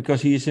 Right. Yeah,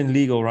 because he is in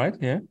legal, right?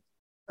 Yeah.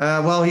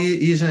 Well,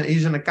 he's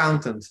an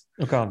accountant.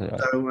 Accountant.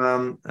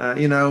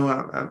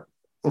 So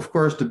of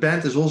course, the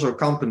band is also a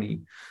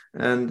company,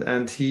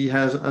 and he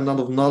has a lot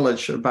of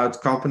knowledge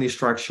about company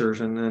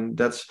structures, and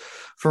that's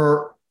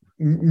for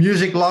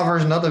music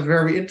lovers not a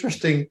very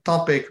interesting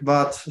topic,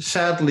 but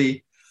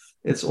sadly,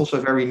 it's also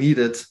very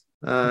needed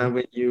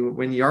when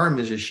you are a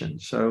musician.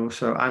 So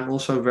I'm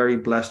also very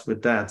blessed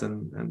with that,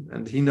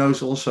 and he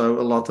knows also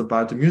a lot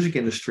about the music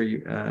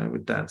industry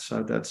with that.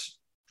 So that's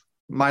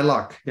my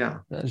luck. Yeah,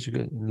 that's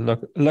good.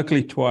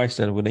 Luckily, twice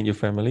then within your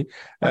family.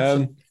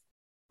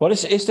 What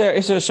is there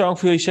a song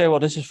for you say? Well,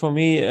 this is for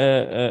me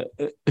a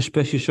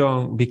special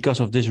song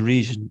because of this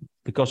reason,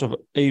 because of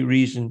a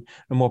reason,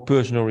 a more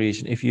personal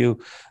reason. If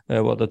you,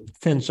 the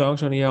 10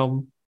 songs on the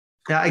album.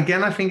 Yeah,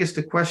 again, I think it's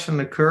the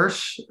question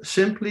occurs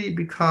simply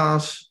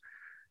because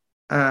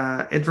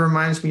it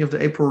reminds me of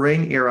the April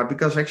Rain era.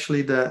 Because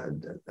actually,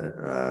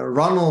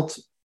 Ronald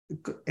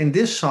in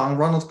this song,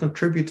 Ronald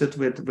contributed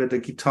with the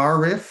guitar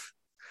riff,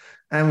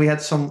 and we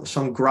had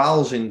some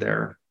growls in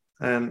there,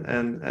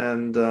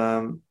 and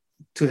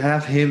to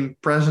have him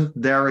present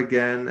there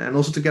again, and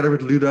also together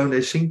with Ludo, and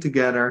they sing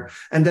together.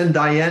 And then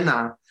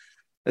Diana,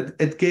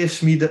 it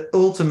gives me the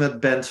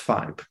ultimate band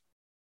vibe.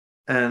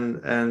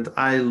 And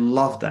I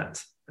love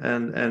that.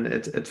 And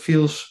it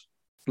feels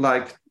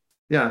like,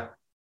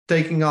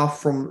 taking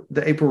off from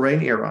the April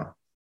Rain era.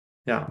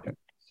 Yeah.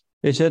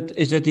 Is that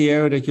the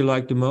era that you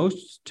like the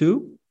most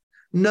too?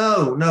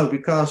 No,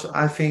 because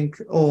I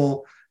think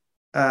all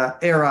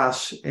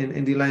eras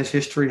in Delaney's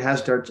history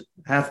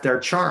have their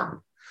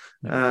charm.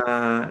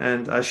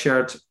 And I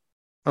shared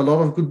a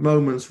lot of good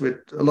moments with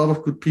a lot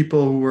of good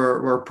people who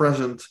were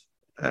present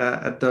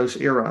at those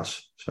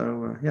eras.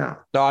 So yeah.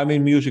 No, I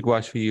mean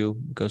music-wise for you,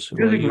 because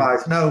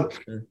music-wise, no.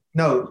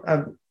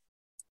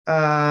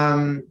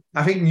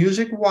 I think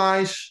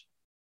music-wise,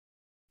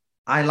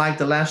 I like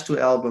the last two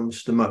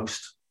albums the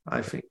most.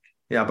 I think,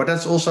 yeah, but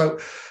that's also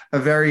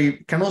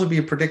can also be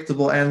a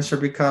predictable answer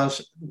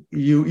because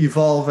you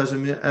evolve as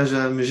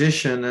a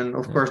musician, and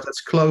of course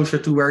that's closer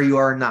to where you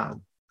are now.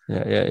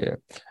 Yeah.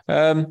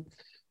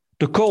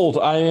 The cold.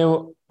 I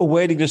am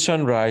awaiting the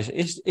sunrise.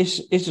 Is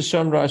the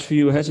sunrise for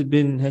you? Are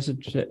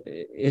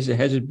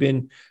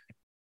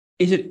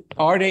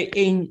they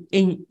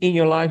in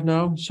your life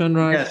now?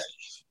 Sunrise.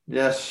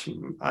 Yes.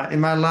 In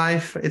my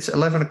life, it's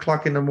 11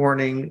 o'clock in the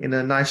morning in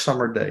a nice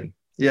summer day.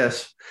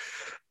 Yes.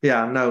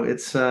 Yeah. No.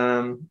 It's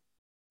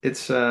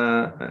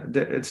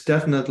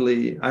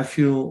definitely, I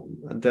feel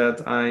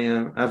that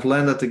I've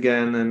landed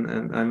again,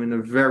 and I'm in a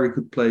very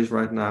good place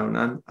right now,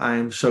 and I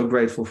am so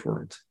grateful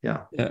for it.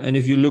 Yeah. And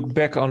if you look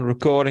back on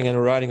recording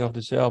and writing of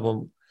this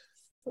album,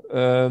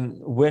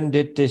 when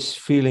did this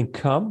feeling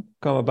come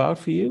about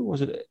for you?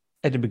 Was it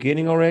at the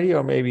beginning already,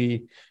 or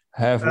maybe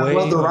halfway?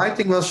 Well, the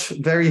writing was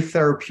very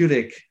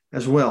therapeutic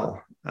as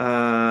well,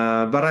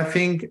 but I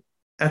think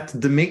at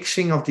the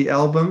mixing of the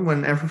album,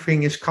 when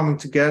everything is coming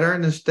together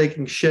and is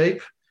taking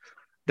shape,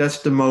 that's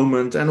the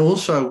moment. And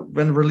also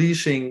when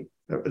releasing,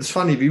 it's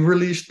funny, we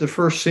released the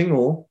first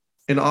single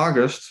in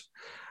August,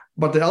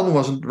 but the album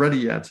wasn't ready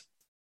yet.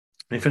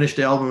 We finished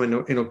the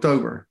album in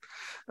October.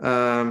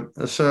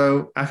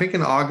 So I think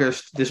in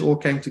August, this all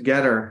came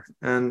together.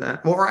 And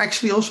or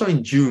actually also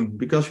in June,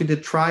 because we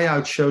did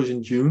tryout shows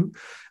in June,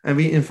 and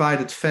we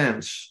invited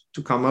fans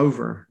to come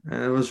over.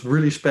 And it was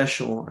really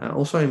special,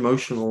 also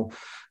emotional,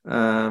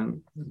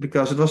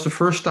 because it was the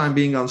first time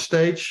being on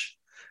stage.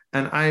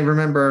 And I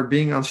remember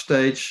being on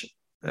stage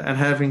and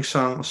having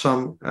some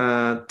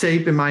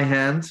tape in my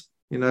hand,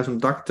 some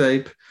duct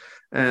tape.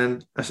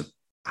 And I said,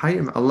 I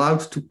am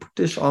allowed to put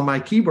this on my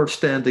keyboard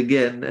stand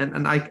again.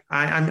 And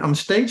I'm on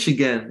stage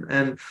again.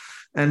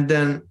 And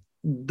then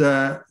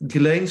the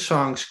Delain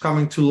songs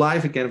coming to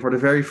life again for the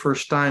very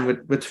first time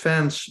with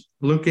fans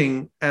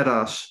looking at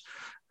us.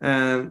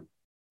 And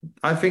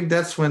I think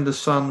that's when the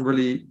sun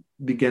really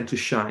began to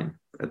shine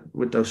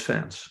with those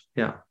fans.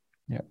 Yeah.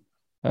 Yeah.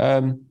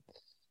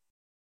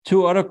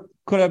 Two other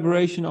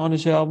collaboration on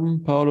this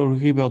album, Paolo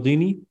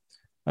Ribaldini.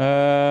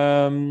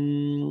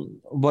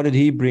 What did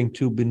he bring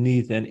to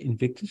Beneath and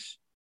Invictus?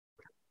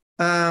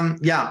 A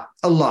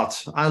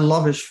lot. I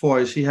love his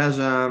voice. He has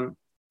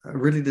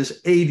really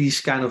this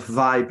 80s kind of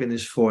vibe in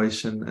his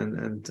voice,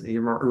 and he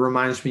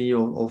reminds me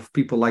of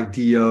people like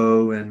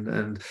Dio,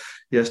 and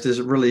yes,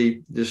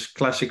 this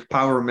classic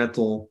power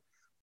metal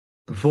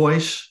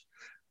voice,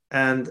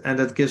 and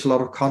that gives a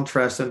lot of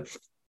contrast.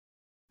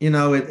 And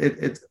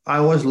I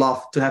always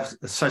love to have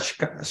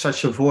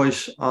such a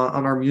voice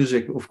on our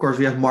music. Of course,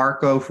 we have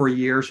Marco for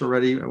years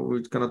already. We're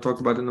going to talk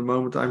about in a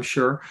moment, I'm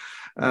sure.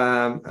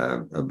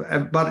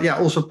 But yeah,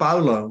 also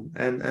Paulo.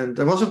 And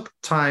there was a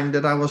time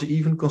that I was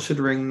even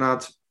considering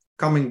not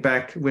coming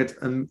back with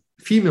a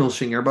female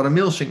singer, but a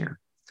male singer.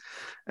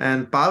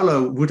 And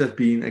Paulo would have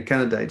been a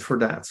candidate for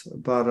that.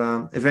 But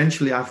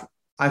eventually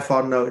I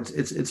thought, no,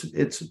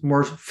 it's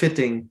more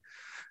fitting.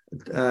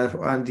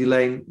 And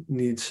Delaine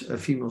needs a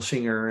female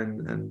singer,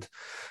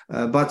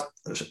 but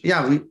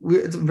yeah,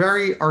 we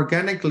very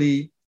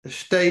organically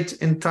stayed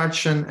in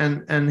touch,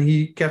 and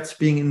he kept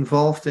being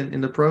involved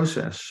in the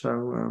process.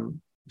 So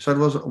it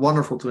was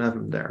wonderful to have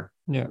him there.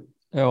 Yeah.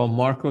 Oh,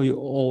 Marco, you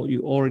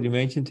already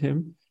mentioned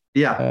him.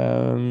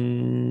 Yeah.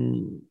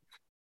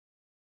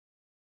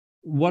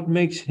 What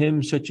makes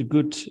him such a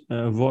good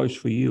voice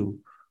for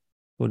you,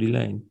 for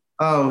Delaine?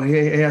 Oh, he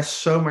has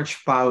so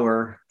much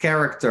power,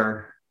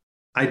 character,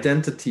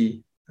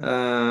 identity,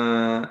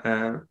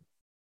 and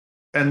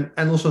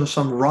also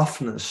some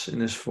roughness in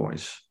his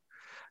voice.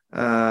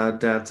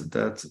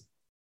 That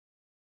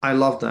I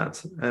love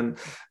that. And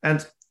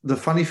the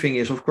funny thing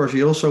is, of course,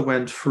 he also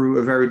went through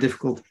a very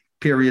difficult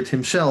period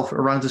himself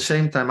around the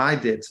same time I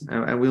did,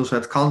 and we also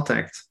had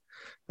contact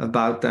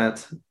about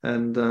that.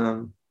 And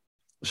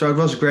so it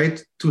was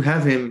great to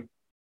have him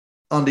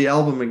on the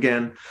album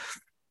again.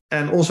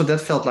 And also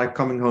that felt like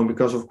coming home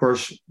because, of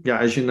course, yeah,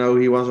 as you know,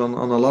 he was on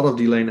a lot of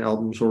Delaine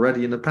albums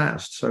already in the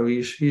past. So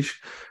he's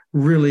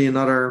really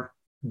another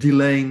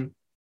Delaine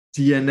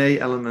DNA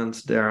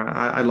element there.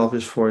 I love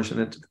his voice,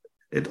 and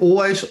it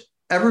always,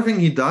 everything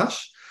he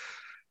does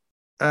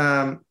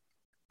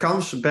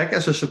comes back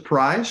as a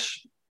surprise,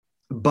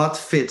 but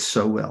fits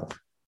so well.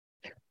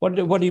 What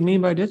do you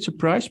mean by that,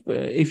 surprise?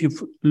 If you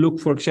look,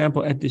 for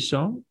example, at this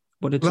song,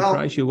 what did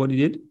surprise you? What he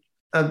did?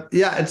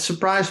 Yeah, it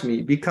surprised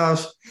me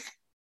because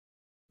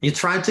you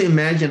try to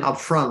imagine up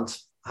front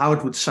how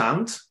it would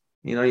sound.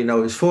 You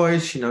know his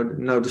voice, you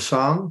know the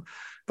song,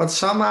 but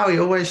somehow he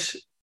always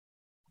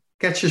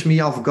catches me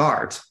off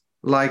guard.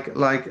 Like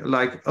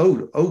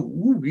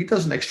ooh, he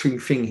does an extreme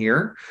thing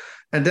here,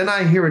 and then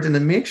I hear it in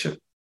the mix.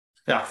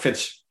 Yeah,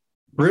 fits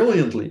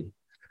brilliantly.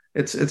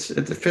 It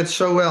fits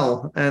so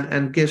well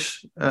and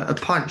gives a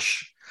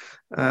punch.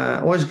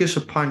 Always gives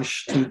a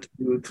punch to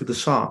the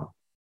song.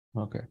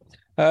 Okay.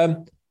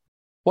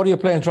 What are your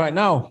plans right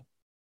now?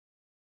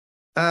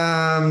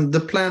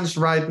 The plans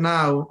right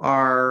now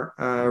are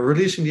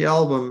releasing the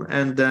album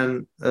and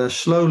then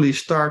slowly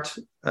start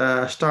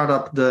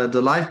up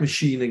the live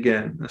machine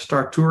again,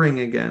 start touring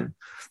again.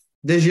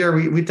 This year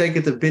we take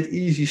it a bit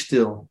easy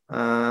still,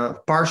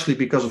 partially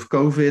because of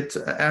COVID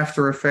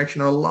after effects.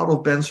 A lot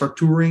of bands are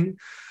touring,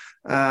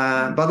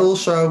 but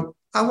also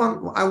I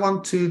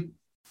want to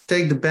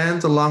take the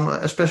band along,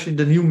 especially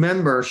the new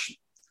members,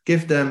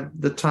 give them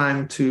the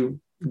time to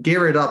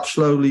gear it up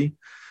slowly.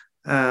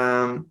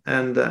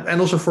 And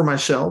also for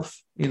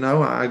myself,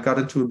 I got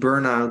into a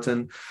burnout,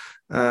 and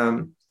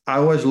I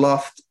always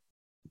loved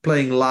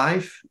playing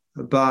live,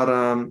 but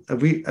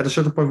we at a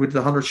certain point with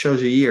 100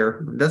 shows a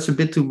year, that's a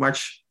bit too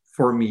much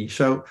for me.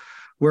 So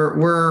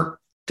we're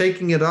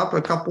taking it up.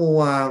 A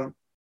couple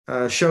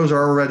shows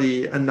are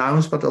already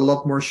announced, but a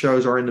lot more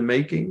shows are in the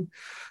making.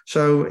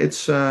 So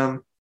it's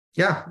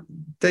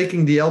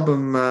taking the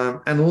album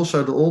and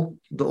also the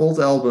old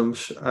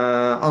albums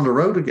on the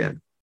road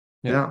again.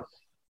 Yeah.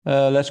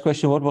 Last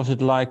question. What was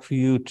it like for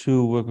you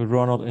to work with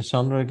Ronald and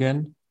Sander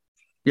again?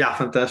 Yeah,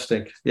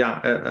 fantastic.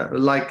 Yeah,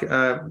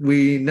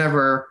 we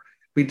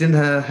didn't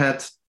have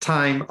had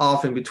time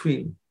off in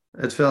between.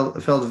 It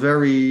felt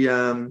very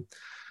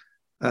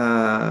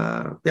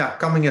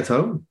coming at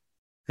home.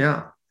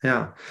 Yeah.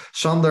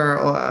 Sander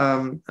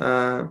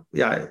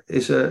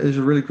is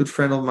a really good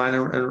friend of mine,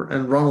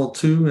 and Ronald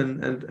too,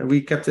 and we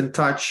kept in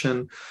touch,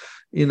 and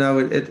it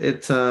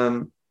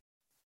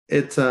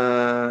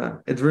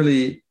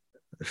really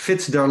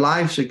fits their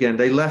lives again.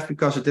 They left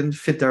because it didn't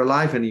fit their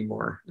life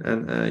anymore,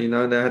 and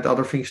they had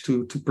other things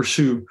to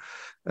pursue,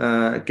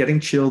 getting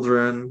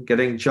children,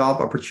 getting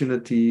job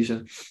opportunities,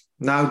 and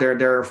now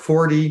they're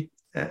 40.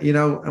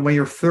 And when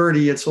you're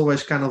 30, it's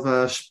always kind of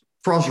a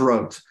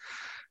crossroad,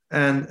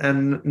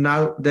 and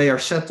now they are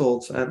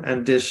settled,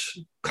 and this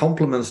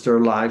complements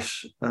their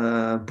lives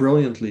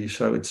brilliantly.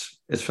 So it's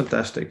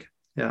fantastic.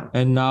 Yeah.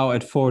 And now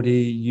at 40,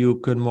 you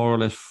can more or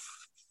less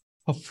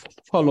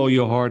follow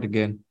your heart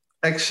again.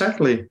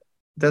 Exactly.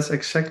 That's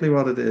exactly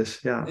what it is.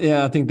 Yeah.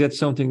 Yeah, I think that's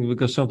something,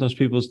 because sometimes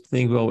people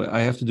think, well,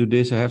 I have to do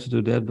this, I have to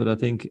do that. But I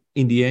think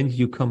in the end,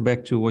 you come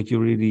back to what you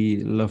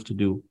really love to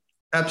do.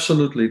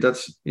 Absolutely.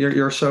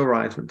 You're so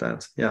right with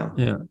that. Yeah.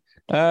 Yeah.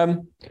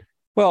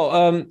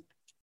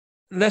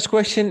 Last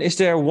question. Is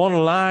there one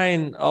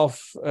line of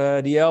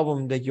the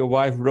album that your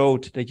wife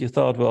wrote that you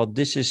thought, well,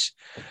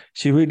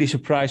 she really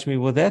surprised me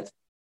with that?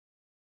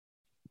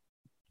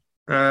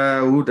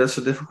 That's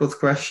a difficult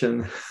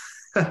question.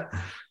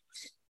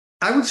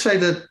 I would say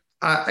that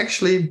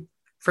actually,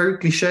 very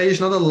cliche, is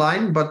not a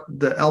line, but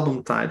the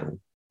album title,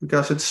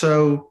 because it's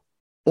so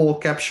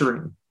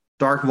all-capturing.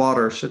 Dark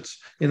waters. It's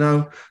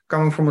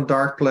coming from a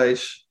dark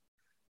place,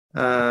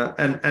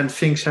 and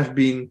things have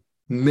been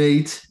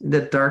made in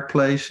that dark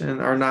place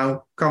and are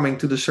now coming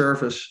to the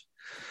surface.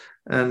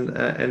 And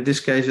in this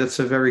case, that's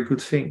a very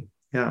good thing.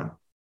 Yeah.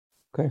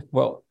 Okay.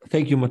 Well,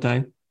 thank you,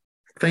 Martijn.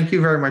 Thank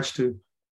you very much too.